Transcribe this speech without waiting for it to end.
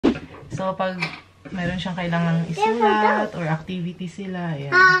So, pag meron siyang kailangang isulat or activity sila,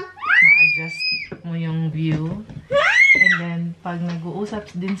 ayan, ma-adjust mo yung view. And then, pag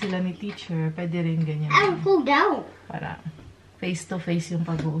nag-uusap din sila ni teacher, pwede rin ganyan. Para face-to-face yung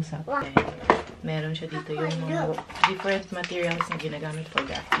pag-uusap. Okay. Meron siya dito yung mga different materials na ginagamit for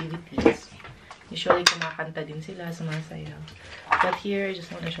the activities. Usually, kumakanta din sila, sumasayaw. But here, I just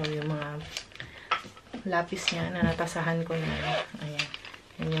want to show you yung mga lapis niya na natasahan ko na. Ayan.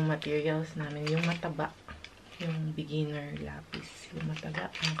 Yan yung materials namin. Yung mataba. Yung beginner lapis. Yung mataba.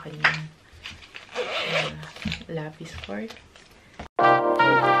 Ang kanyang lapis cord.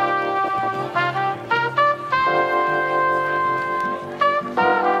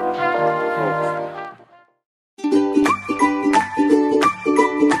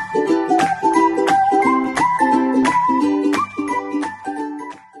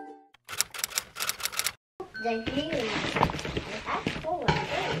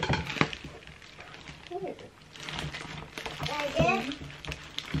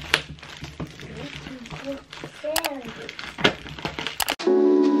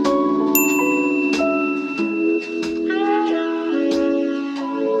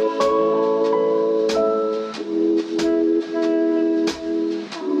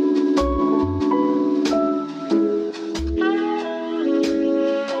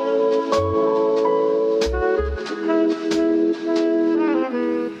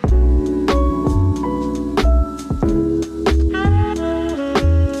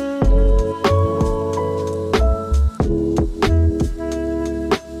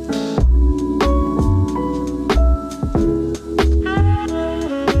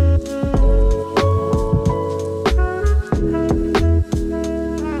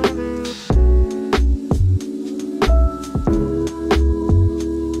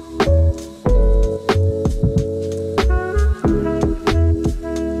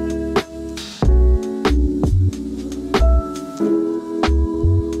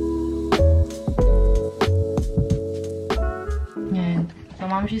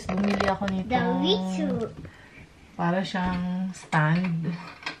 Momshies, bumili ako nito. Para siyang stand.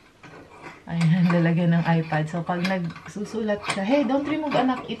 Ayan, lalagyan ng iPad. So, pag nagsusulat siya, hey, don't remove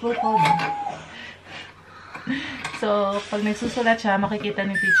anak, it will fall down. So, pag nagsusulat siya, makikita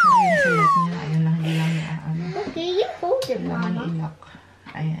ni teacher yung sulat niya. Ayan lang, hindi lang niya. Okay, you hold it, Mama. Ilak.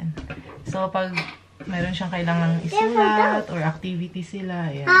 Ayan. So, pag meron siyang kailangang isulat or activity sila,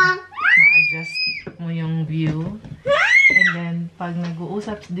 ayan, ma-adjust mo yung view. And then, pag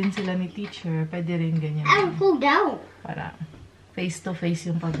nag-uusap din sila ni teacher, pwede rin ganyan. Para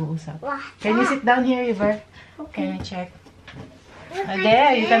face-to-face yung pag-uusap. Can you sit down here, River? Okay. Can you check?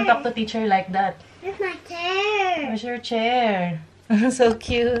 There, you can talk to teacher like that. Where's my chair? Where's your chair? So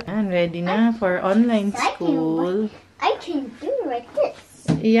cute. And ready na for online school. I can do like this.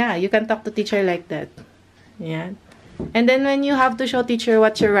 Yeah, you can talk to teacher like that. Yeah. And then when you have to show teacher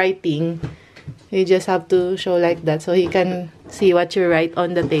what you're writing, you just have to show like that so he can see what you write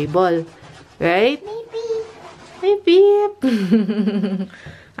on the table. Right? Maybe.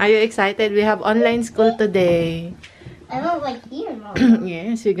 Are you excited? We have online school today. I will write here, Mom.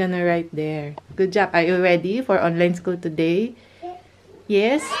 Yes, you're gonna write there. Good job. Are you ready for online school today?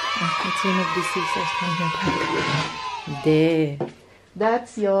 Yes? Let's remove the scissors from your bag. There.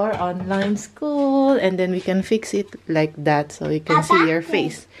 That's your online school. And then we can fix it like that so you can see your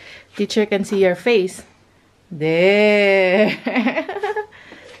face. Teacher can see your face. There.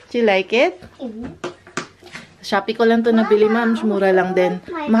 Do you like it? Shopee ko lang to nabili, ma'am. Mura lang din.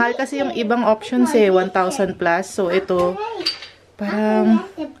 Mahal kasi yung ibang options eh. 1,000 plus. So, ito, parang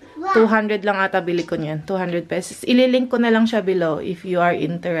 200 lang ata bili ko niyan. 200 pesos. Ililink ko na lang siya below if you are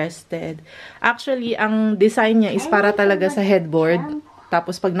interested. Actually, ang design niya is para talaga sa headboard.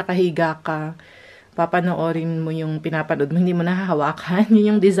 Tapos, pag nakahiga ka, papanoorin mo yung pinapanood mo. Hindi mo nahahawakan. Yun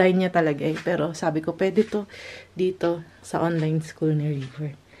yung design niya talaga eh. Pero, sabi ko, pwede to dito sa online school ni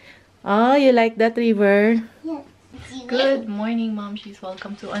River. Oh, you like that, River? Yes. Good morning, Momshies.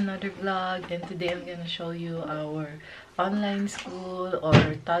 Welcome to another vlog. And today I'm gonna show you our online school or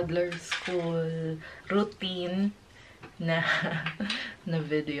toddler school routine na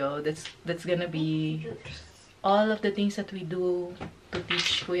video. That's gonna be all of the things that we do to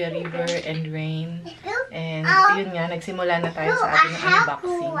teach Kuya River and Rain. And yun nga, nagsimula na tayo sa ating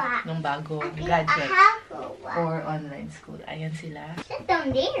unboxing ng bagong gadget for online school. Ayan sila. Sit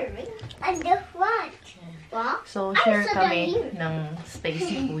down there, on the front. So, share kami ng space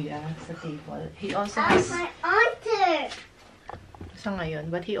ni Kuya sa table. He also has... Sa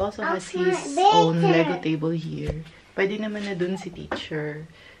ngayon, but he also has his own Lego table here. Pwede naman na dun si teacher.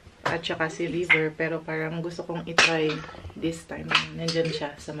 at saka si River, pero parang gusto kong itry this time. Nandyan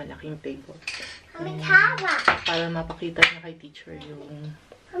siya sa malaking table. Para mapakita niya kay teacher yung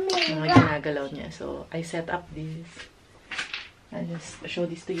mga ginagalaw niya. So, I set up this. I'll just show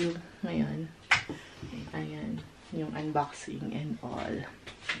this to you ngayon. Ayan, yung unboxing and all.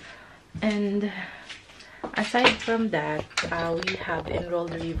 And aside from that, we have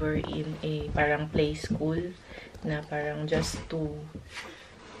enrolled River in a parang play school na parang just to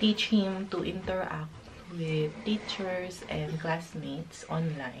teach him to interact with teachers and classmates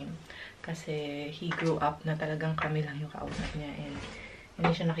online. Kasi he grew up na talagang kami lang yung kausap niya and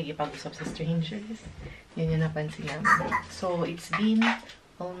hindi siya nakikipag-usap sa strangers. Yun yung napansin namin. So, it's been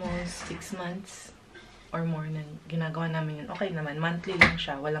almost 6 months or more na ginagawa namin yun. Okay naman, monthly lang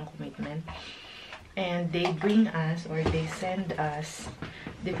siya, walang commitment. And they bring us or they send us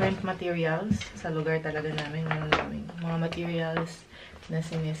different materials sa lugar talaga namin. Mga materials na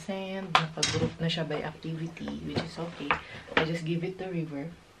sinesend, nakagroup na siya by activity, which is okay. I just give it to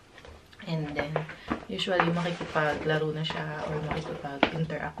River. And then, usually, makikipaglaro na siya or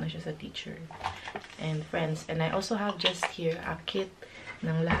makikipag-interact na siya sa teacher and friends. And I also have just here a kit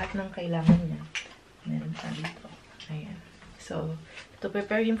ng lahat ng kailangan niya. Meron pa dito. Ayan. So, to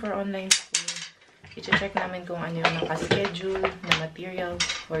prepare him for online school, i-check namin kung ano yung nakaschedule na materials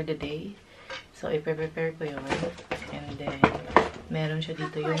for the day. So, i-prepare ko yun. And then, meron siya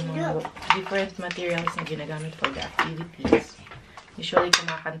dito yung mga different materials na ginagamit for the activities. Usually,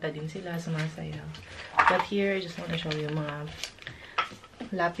 kumakanta din sila, sumasayaw. But here, I just want to show you yung mga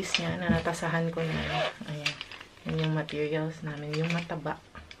lapis niya na natasahan ko na. Ayan. Yan yung materials namin. Yung mataba.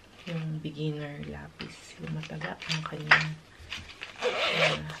 Yung beginner lapis. Yung mataba. Ang kanyang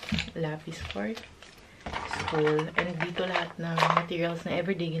lapis for school. And dito lahat ng materials na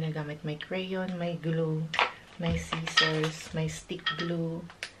everyday ginagamit. May crayon, may glue, may scissors, may stick glue,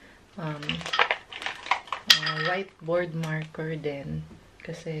 whiteboard marker din.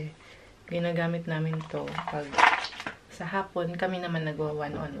 Kasi, ginagamit namin to pag sa hapon, kami naman nagwa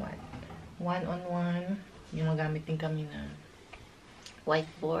one-on-one. One-on-one, yung magamit din kami na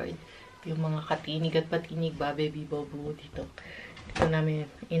whiteboard. Yung mga katinig at patinig, baby, bobo, dito. Dito namin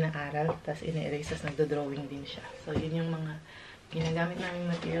inaaral, tapos ina-erase, tapos nagdo-drawing din siya. So, yun yung mga ginagamit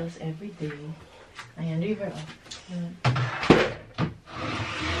namin materials everyday. Ayan, River, oh.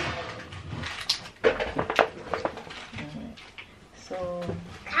 So,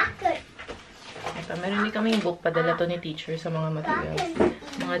 ito, meron din kami yung book, padala to ni teacher sa mga materials.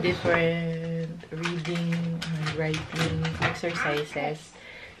 Mga different reading, writing, exercises.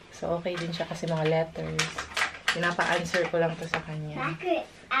 So, okay din siya kasi mga letters. Pinapa-answer ko lang to sa kanya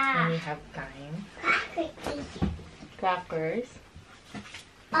when we have time. Crackers.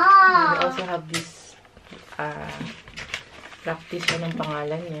 We also have this practice na ng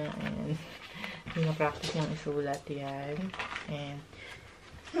pangalan niya. And yung practice niyang isulat yan. And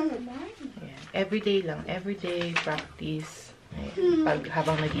ayan. Everyday lang. Everyday practice. Ayan. Pag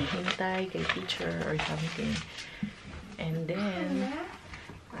habang naghihintay kay teacher or something. And then,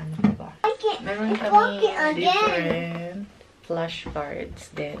 ano ba? Meron kami different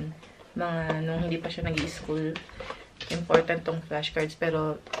flashcards din. Mga nung hindi pa siya nag-i-school, important tong flashcards.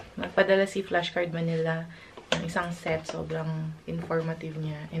 Pero, magpadala si Flashcard Manila ng isang set. Sobrang informative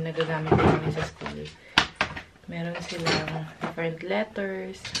niya. And nagagamit din namin sa school. Meron silang different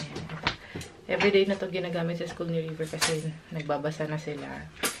letters. Ayan. Everyday na to ginagamit sa school ni River kasi nagbabasa na sila.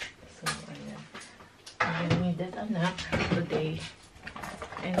 So, ayan. I needed anak today.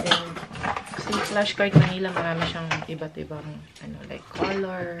 And then, si Flashcard Manila, marami siyang iba't ibang, ano, like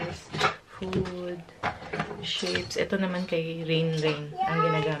colors, food, shapes. Ito naman kay Rain ang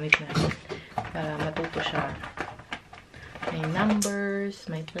ginagamit natin para matuto siya. May numbers,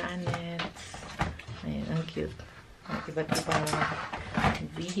 may planets. Ayan, ang cute. Iba't ibang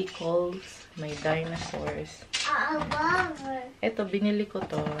vehicles, may dinosaurs. Ito, binili ko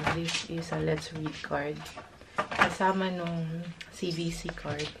to. This is a Let's Read card. Kasama nung CVC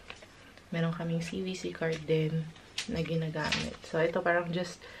card. Meron kaming CVC card din na ginagamit. So, ito parang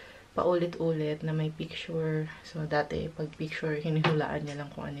just paulit-ulit na may picture. So, dati, pag picture, hinihulaan niya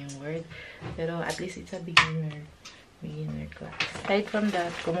lang kung ano yung word. Pero, at least it's a beginner class. Aside from that,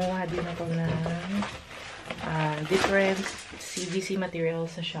 kumuha din ako ng different CVC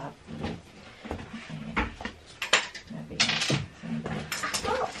materials sa Shopee. Ayan.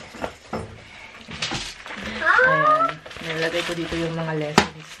 Nilagay ko dito yung mga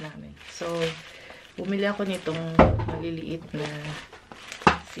lessons namin. So, bumili ako nitong maliliit na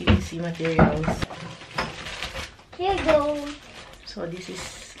CVC materials. Here you go. So, this is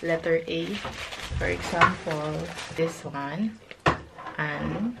letter A. For example, this one.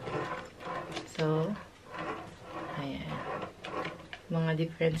 an. So, ayan. Mga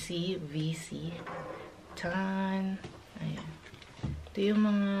different C, V, C, tan. Ayan. Ito yung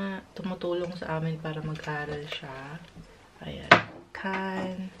mga tumutulong sa amin para mag-aral siya. Ayan.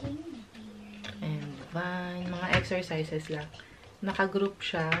 Can. And van. Mga exercises lang. Naka-group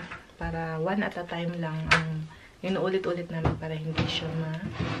siya para one at a time lang ang inuulit-ulit namin para hindi siya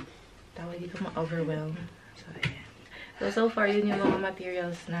tawag dito ma-overwhelm. So, ayan. So far, yun yung mga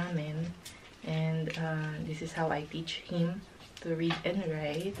materials namin. And this is how I teach him to read and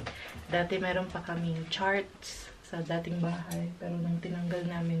write. Dati meron pa kaming charts sa dating bahay. Pero nung tinanggal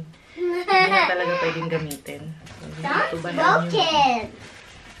namin, hindi na talaga pwedeng gamitin. So,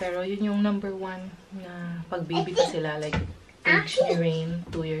 pero yun yung number 1 na pag baby pa sila, like age ni Rain,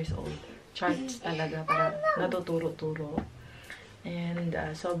 2 years old. Charts talaga para natuturo-turo. And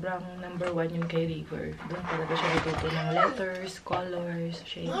sobrang number 1 yung kay River. Doon talaga siya natuto ng letters, colors,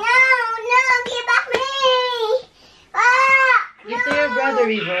 shapes. No, give back me! Give to your brother,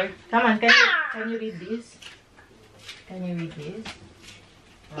 River. Come on, can you read this? Can you read this?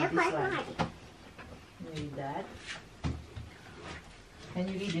 This one. Can you read that? Can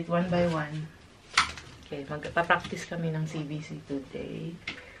you read it one by one? Okay, magpa-practice kami ng CBC today.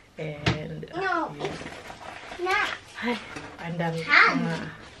 And No. No. ay, ang dami mga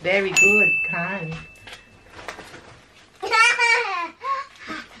very good, can.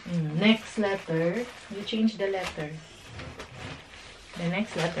 Next letter, you change the letter. The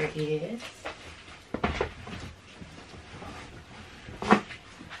next letter is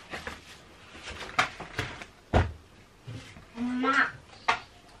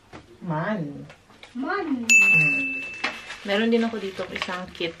man. Meron din ako dito isang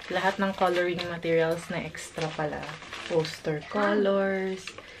kit. Lahat ng coloring materials na extra pala. Poster colors,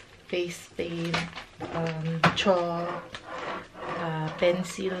 face paint, chalk,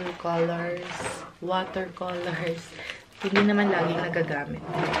 pencil colors, watercolors. Hindi naman laging nagagamit.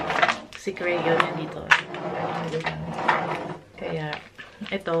 Si crayon yan dito. Kaya,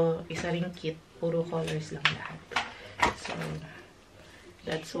 ito, isa ring kit. Puro colors lang lahat. So,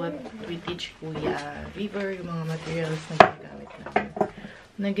 that's what we teach Kuya River, yung mga materials na ginagamit namin.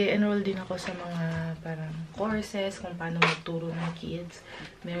 Nag-enroll din ako sa mga parang courses kung paano magturo ng kids.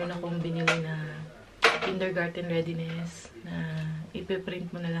 Meron akong binili na kindergarten readiness na ipiprint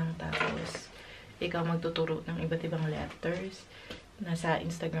mo na lang tapos ikaw magtuturo ng iba't ibang letters. Nasa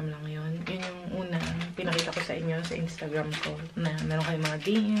Instagram lang yun. Yun yung unang pinakita ko sa inyo sa Instagram ko na meron kayong mga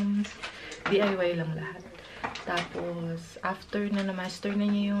games, DIY lang lahat. Tapos, after na na-master na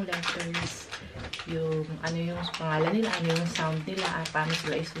niya yung letters, yung ano yung pangalan nila, ano yung sound nila, paano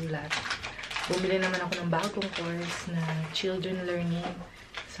sila isulat. Bumili naman ako ng bagong course na children learning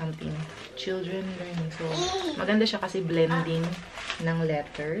something. Children learning. So, maganda siya kasi blending ng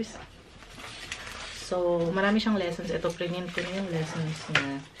letters. So, marami siyang lessons. Ito, print ko na yung lessons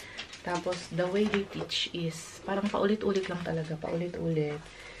niya. Tapos, the way they teach is, parang paulit-ulit lang talaga. Paulit-ulit.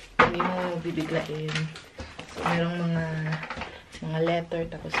 Hindi mo bibiglain. So, merong mga letter,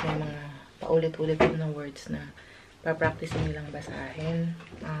 tapos may mga paulit-ulit na words na pa-practice nilang basahin.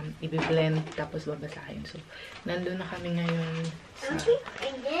 I-blend, tapos babasahin. So, nandun na kami ngayon sa,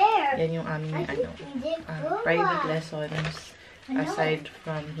 yan yung aming, private lessons aside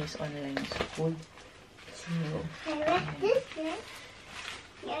from his online school. So,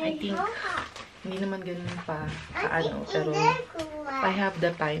 I think, hindi naman ganun pa paano, pero I have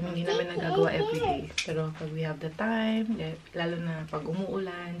the time, hindi namin nagagawa everyday. Pero pag we have the time, lalo na pag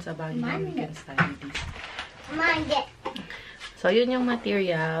umuulan, sa bagay na we can study this. So, yun yung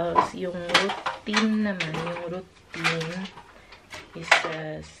materials. Yung routine naman, yung routine is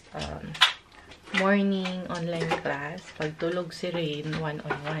just morning online class. Pagtulog si Rain,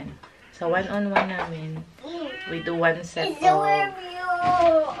 one-on-one. So, one-on-one namin, we do one set of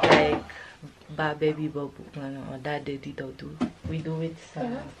like baby bobo, daddy do. We do it sa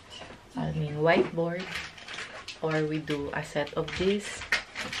whiteboard, or we do a set of this,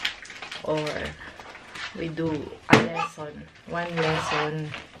 or we do a lesson, one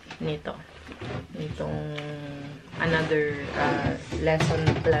lesson nito. Nitong another lesson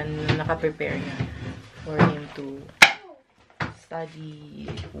plan na naka-prepare na for him to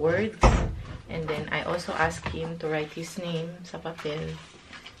study words. And then, I also ask him to write his name sa papel.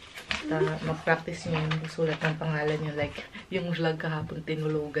 Mag-practice niya yung sulat ng pangalan niya. Like, yung vlog kahapon,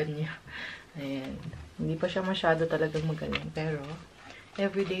 tinulugan niya. Ayan. Hindi pa siya masyado talagang magaling. Pero,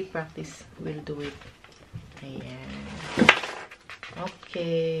 everyday practice will do it. Ayan.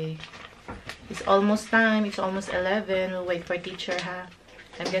 Okay. It's almost time. It's almost 11. We'll wait for teacher, ha?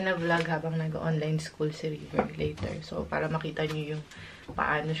 I'm gonna vlog habang nag-online school si River later. So, para makita niyo yung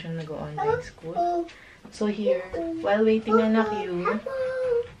paano siya nag-online school. So, here, while waiting, anak,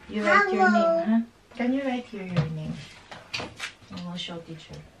 you write your name, ha? Can you write here your name? And we'll show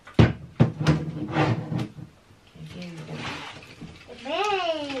teacher. Okay, here you go.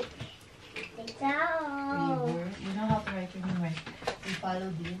 Wait. River. You know how to write your name, right? We follow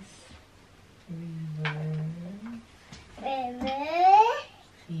this. River. Philip.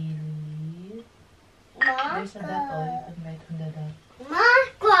 There's a dot. Oh, you can write on the dot.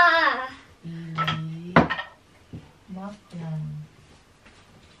 Philip. Maklang.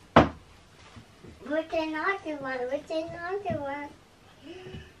 What's another one?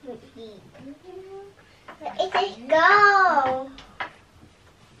 It says go.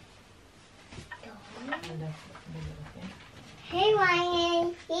 Hey,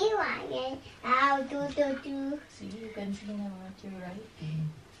 Ryan. How do. See, you can see now what you're writing.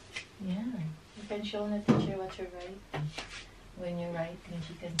 Yeah. You can show the teacher what you're writing. When you're writing,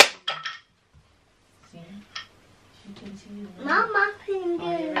 she can see. See? She can see you. Mama can do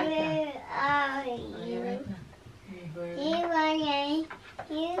you write it. You write na. River. Hey, Ryan.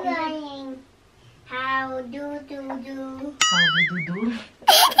 How do. How do do?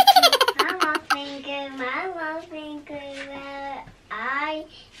 Mama finger, where are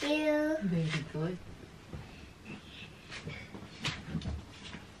you? Very good.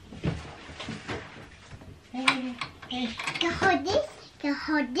 Hey. Can hold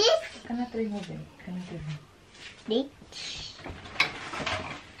this? Cannot remove it. This.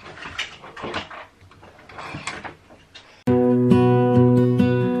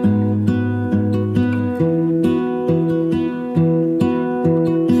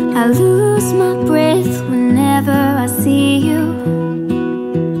 I lose my breath whenever I see you.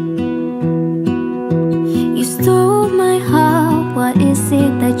 You stole my heart, what is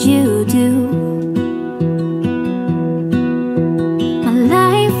it that you do? My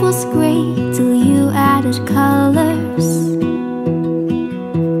life was great till you added colors.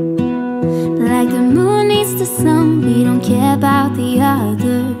 Like the moon needs the sun, we don't care about the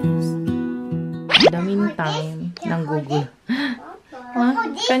others. The meantime, ng Google.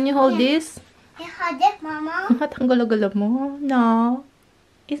 What? Can you hold this? Hold it, Mama. What ang gulo-gulo mo? No.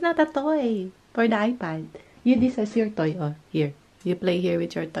 It's not a toy. For the iPad. This is your toy. Oh, here. You play here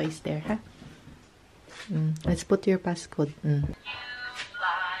with your toys there, ha? Let's put your passcode. Can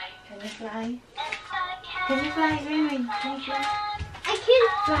you fly? Can you fly, Ringlight? Can you fly? I can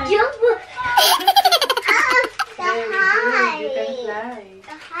jump. The high. You can fly.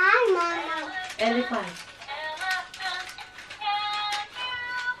 The high, Mama. Elephant.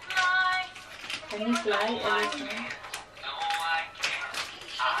 Can you fly, elephant?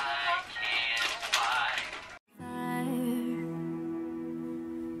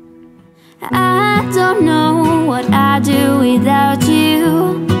 I don't know what I'd do without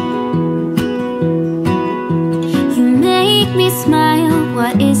you. You make me smile,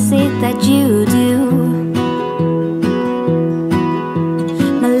 what is it that you do?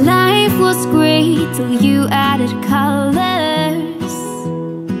 My life was great till you added colors.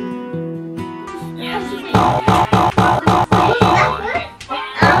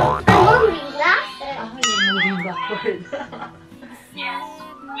 You're moving backward.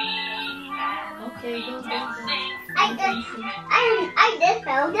 Okay, go. I just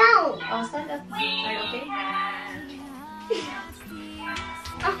fell down. Oh, stand up. Are you okay?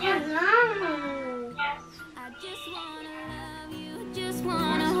 Oh, no. I just wanna love you, just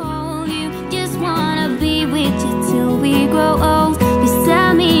wanna hold you, just wanna be with you till we grow old. Just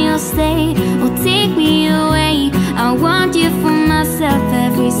tell me you'll stay or take me away. I want you for myself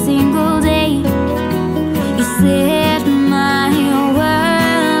every single day. You set my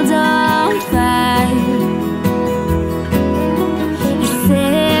world on fire. You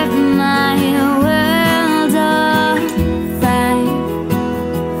set my world on fire.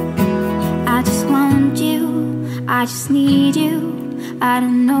 I just want you, I just need you. I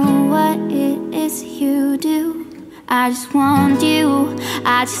don't know what it is you do. I just want you,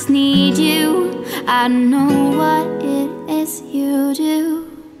 I just need you. I don't know what it is you do.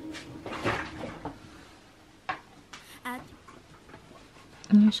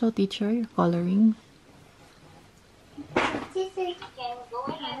 And you're so teacher, you're coloring. This is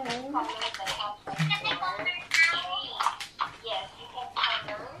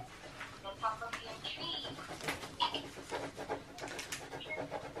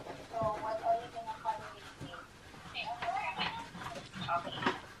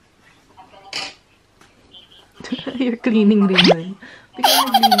You're cleaning Ringlight.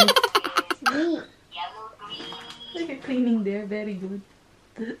 Look, you're cleaning there. Very good.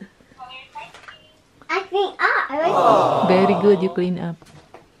 I clean up. I like Very good, you clean up.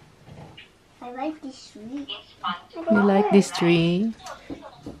 I like this tree. You like this tree?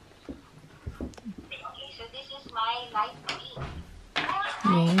 Okay, so this is my light green.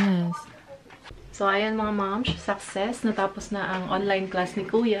 Yes. So, ayan mga moms, success. Natapos na ang online class ni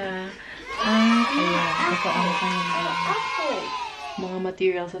Kuya. At, ayan, ito ang kanyang mga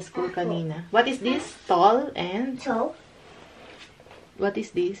materials sa school kanina. What is this? Tall and... So, What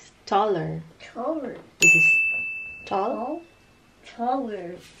is this? Taller. taller. This is tall.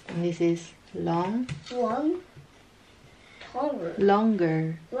 Taller. And this is long. Long. Taller.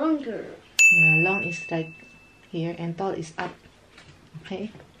 Longer. Longer. Yeah, long is like here and tall is up.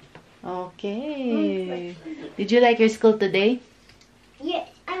 Okay. Okay. Did you like your school today?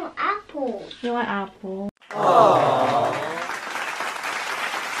 Yes, I want apple. You want apple?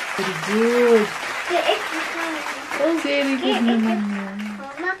 Very good. Oh, very good naman yan.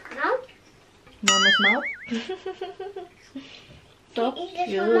 Mama's mouth? So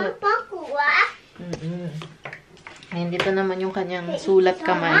cute. Ayan, dito naman yung kanyang sulat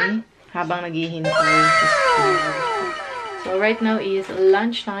kamay habang naghihintay sa school. So, right now is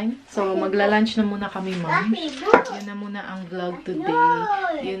lunchtime. So, magla-lunch na muna kami, moms. Yun na muna ang vlog today.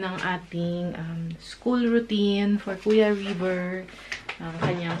 Yun ang ating school routine for Kuya River.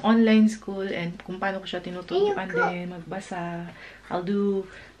 Kanyang online school and kung paano ko siya tinuturuan din, magbasa. I'll do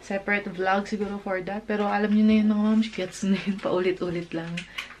separate vlog siguro for that. Pero alam niyo na yun mga moms, gets na yun, paulit-ulit lang.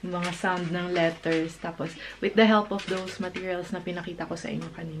 Yung mga sound ng letters. Tapos, with the help of those materials na pinakita ko sa inyo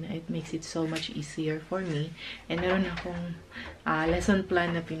kanina, it makes it so much easier for me. And meron akong lesson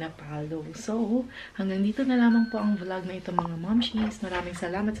plan na pinapalo. So, hanggang dito na lamang po ang vlog na ito mga Momshies. Maraming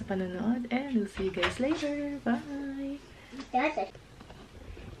salamat sa panonood and we'll see you guys later. Bye!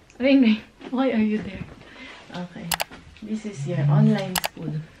 Ring, why are you there? Okay. This is your online school.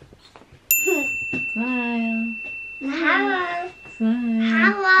 Smile. Hello. Smile.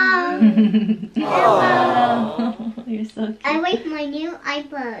 Hello. Hello. You're so cute. I like my new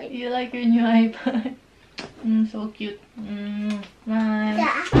iPad. You like your new iPad? So cute. Smile.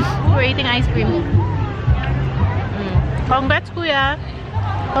 Yeah. We're eating ice cream. Congrats, Kuya.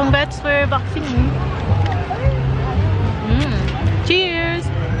 Congrats for vaccine. Cheers.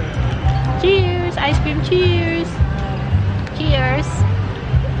 Cheers. Ice cream. Cheers. Cheers.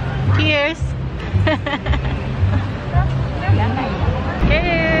 Cheers.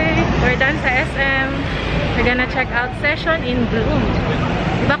 Okay. We're done sa SM. We're gonna check out session in Bloom.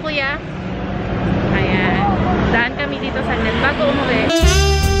 Diba, Kuya? Ayan. Daan kami dito sa net bago umuwi.